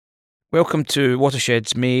Welcome to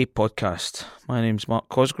Watershed's May podcast. My name's Mark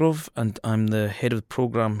Cosgrove and I'm the head of the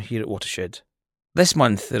programme here at Watershed. This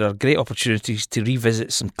month there are great opportunities to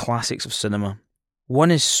revisit some classics of cinema.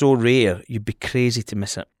 One is so rare you'd be crazy to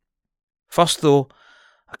miss it. First though,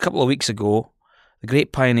 a couple of weeks ago, the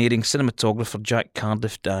great pioneering cinematographer Jack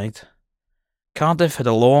Cardiff died. Cardiff had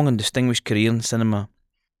a long and distinguished career in cinema.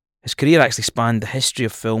 His career actually spanned the history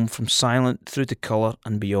of film from silent through to colour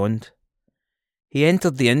and beyond. He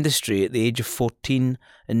entered the industry at the age of 14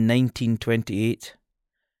 in 1928.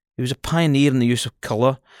 He was a pioneer in the use of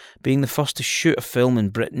colour, being the first to shoot a film in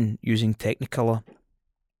Britain using Technicolor.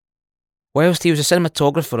 Whilst he was a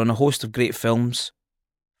cinematographer on a host of great films,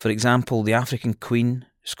 for example The African Queen,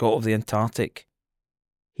 Scott of the Antarctic,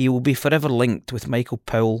 he will be forever linked with Michael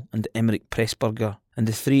Powell and Emmerich Pressburger and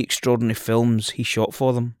the three extraordinary films he shot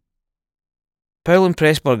for them. Powell and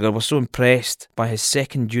Pressburger were so impressed by his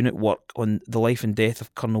second unit work on The Life and Death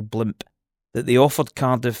of Colonel Blimp that they offered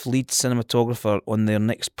Cardiff lead cinematographer on their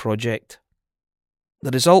next project. The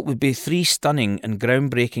result would be three stunning and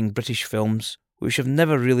groundbreaking British films which have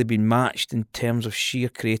never really been matched in terms of sheer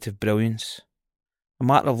creative brilliance. A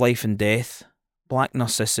Matter of Life and Death, Black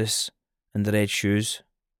Narcissus and The Red Shoes.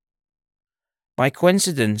 By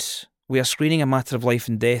coincidence, we are screening A Matter of Life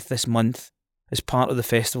and Death this month as part of the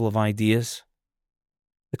Festival of Ideas.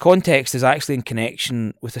 The context is actually in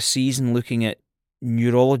connection with a season looking at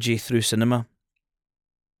neurology through cinema.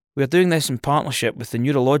 We are doing this in partnership with the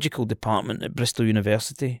neurological department at Bristol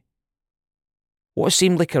University. What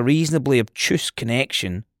seemed like a reasonably obtuse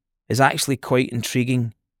connection is actually quite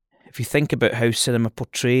intriguing if you think about how cinema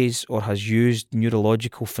portrays or has used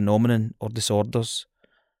neurological phenomenon or disorders.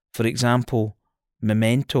 For example,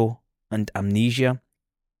 Memento and Amnesia,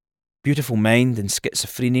 Beautiful Mind and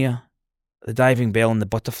Schizophrenia, The Diving Bell and the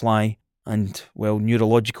Butterfly, and,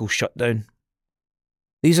 Neurological Shutdown.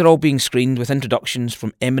 These are all being screened with introductions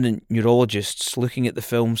from eminent neurologists looking at the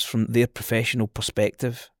films from their professional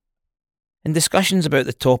perspective. In discussions about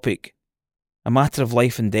the topic, A Matter of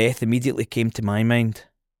Life and Death immediately came to my mind.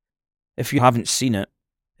 If you haven't seen it,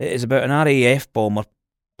 it is about an RAF bomber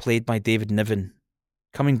played by David Niven,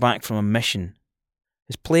 coming back from a mission.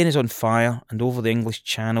 His plane is on fire and over the English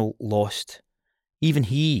Channel lost. Even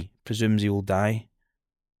he presumes he will die.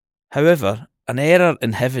 However, an error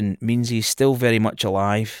in heaven means he is still very much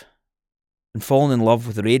alive and fallen in love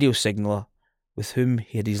with the radio signaller with whom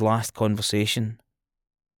he had his last conversation.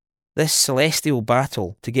 This celestial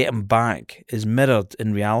battle to get him back is mirrored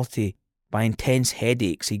in reality by intense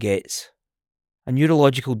headaches he gets, a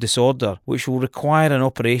neurological disorder which will require an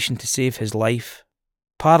operation to save his life,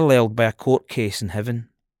 paralleled by a court case in heaven.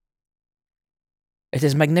 It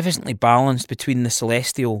is magnificently balanced between the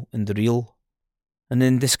celestial and the real, and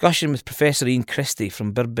in discussion with Professor Ian Christie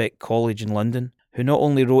from Birkbeck College in London, who not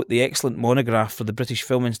only wrote the excellent monograph for the British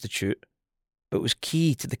Film Institute, but was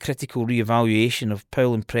key to the critical re-evaluation of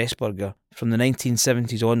Powell and Pressburger from the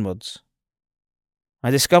 1970s onwards, I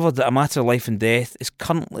discovered that A Matter of Life and Death is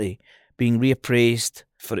currently being reappraised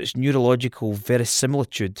for its neurological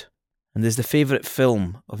verisimilitude and is the favourite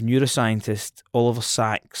film of neuroscientist Oliver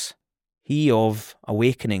Sacks, he of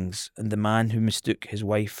Awakenings and The Man Who Mistook His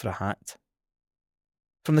Wife for a Hat.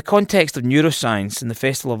 From the context of neuroscience and the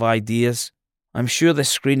Festival of Ideas, I'm sure this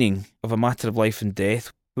screening of A Matter of Life and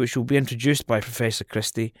Death, which will be introduced by Professor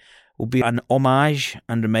Christie, will be an homage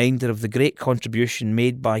and reminder of the great contribution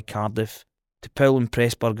made by Cardiff to Powell and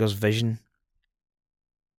Pressburger's vision.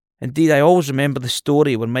 Indeed, I always remember the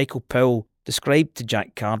story where Michael Powell described to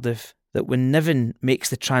Jack Cardiff that when Niven makes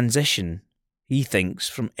the transition, he thinks,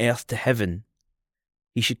 from earth to heaven,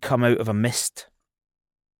 he should come out of a mist.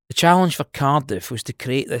 The challenge for Cardiff was to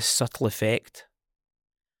create this subtle effect.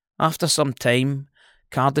 After some time,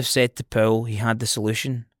 Cardiff said to Powell he had the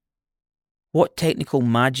solution. What technical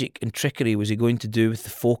magic and trickery was he going to do with the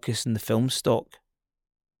focus in the film stock?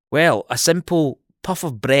 Well, a simple puff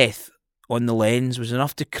of breath on the lens was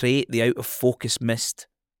enough to create the out-of-focus mist.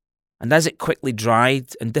 And as it quickly dried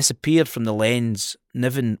and disappeared from the lens,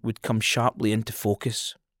 Niven would come sharply into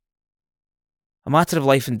focus. A Matter of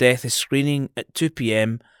Life and Death is screening at 2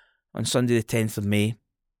 p.m. on Sunday the 10th of May.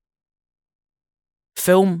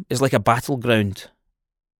 Film is like a battleground.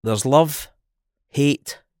 There's love,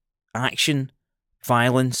 hate, action,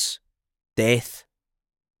 violence, death.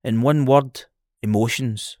 In one word,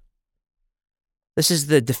 emotions. This is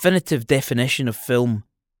the definitive definition of film,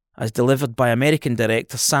 as delivered by American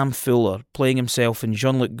director Sam Fuller, playing himself in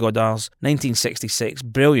Jean-Luc Godard's 1966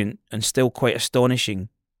 brilliant and still quite astonishing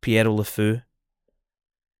Pierrot le Fou.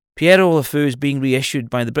 Pierrot le Fou is being reissued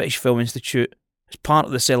by the British Film Institute as part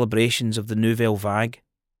of the celebrations of the Nouvelle Vague,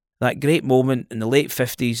 That great moment in the late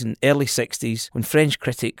 50s and early 60s when French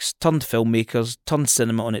critics turned filmmakers, turned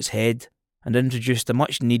cinema on its head, and introduced a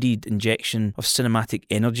much-needed injection of cinematic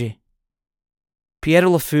energy.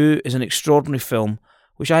 Pierrot Le Fou is an extraordinary film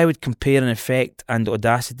which I would compare in effect and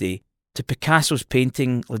audacity to Picasso's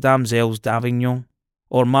painting Les Demoiselles d'Avignon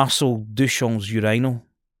or Marcel Duchamp's Urano.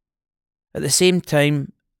 At the same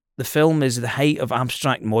time, the film is the height of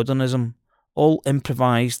abstract modernism, all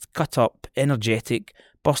improvised, cut up, energetic,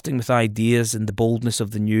 bursting with ideas and the boldness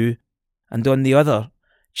of the new, and on the other,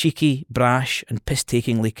 cheeky, brash and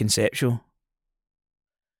piss-takingly conceptual.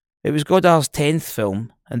 It was Godard's 10th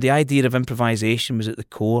film, and the idea of improvisation was at the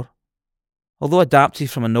core. Although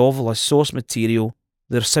adapted from a novel as source material,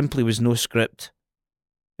 there simply was no script.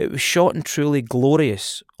 It was shot in truly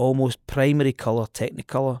glorious, almost primary colour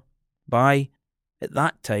Technicolor by, at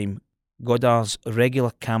that time, Godard's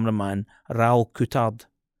regular cameraman Raoul Coutard.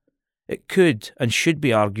 It could and should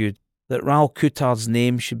be argued that Raoul Coutard's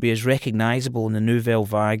name should be as recognisable in the Nouvelle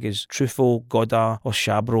Vague as Truffaut, Godard or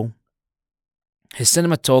Chabrol. His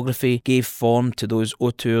cinematography gave form to those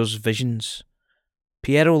auteurs' visions.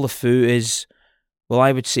 Pierrot Le Fou is, well,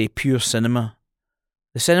 I would say pure cinema.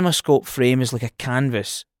 The CinemaScope frame is like a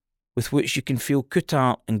canvas with which you can feel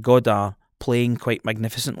Coutard and Godard playing quite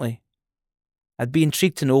magnificently. I'd be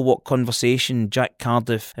intrigued to know what conversation Jack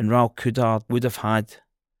Cardiff and Raoul Coutard would have had.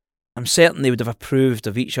 I'm certain they would have approved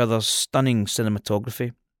of each other's stunning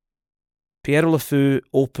cinematography. Pierrot Le Fou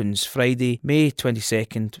opens Friday, May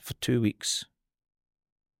 22nd for 2 weeks.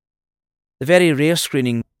 The very rare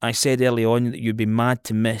screening I said early on that you'd be mad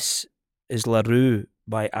to miss is La Rue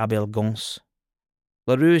by Abel Gance.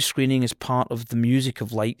 La Rue's screening is part of the Music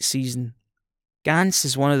of Light season. Gance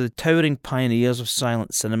is one of the towering pioneers of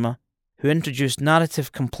silent cinema who introduced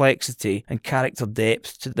narrative complexity and character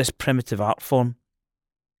depth to this primitive art form.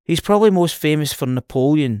 He's probably most famous for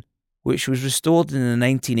Napoleon, which was restored in the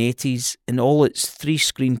 1980s in all its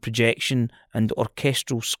 3-screen projection and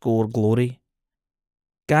orchestral score glory.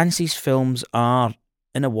 Gance's films are,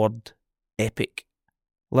 in a word, epic.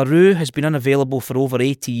 La Rue has been unavailable for over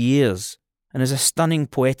 80 years and is a stunning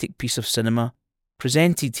poetic piece of cinema,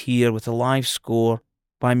 presented here with a live score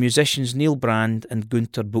by musicians Neil Brand and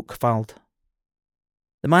Günter Buchwald.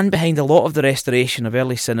 The man behind a lot of the restoration of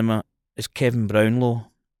early cinema is Kevin Brownlow,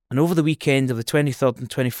 and over the weekend of the 23rd and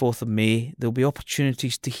 24th of May there will be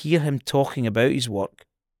opportunities to hear him talking about his work,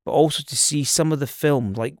 but also to see some of the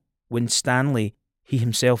films like Winstanley he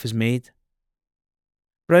himself has made.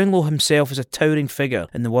 Brownlow himself is a towering figure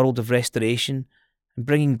in the world of restoration and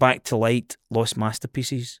bringing back to light lost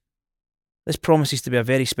masterpieces. This promises to be a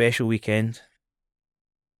very special weekend.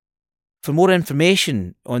 For more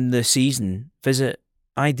information on the season, visit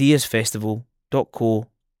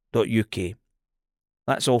ideasfestival.co.uk.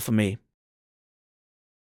 That's all for me.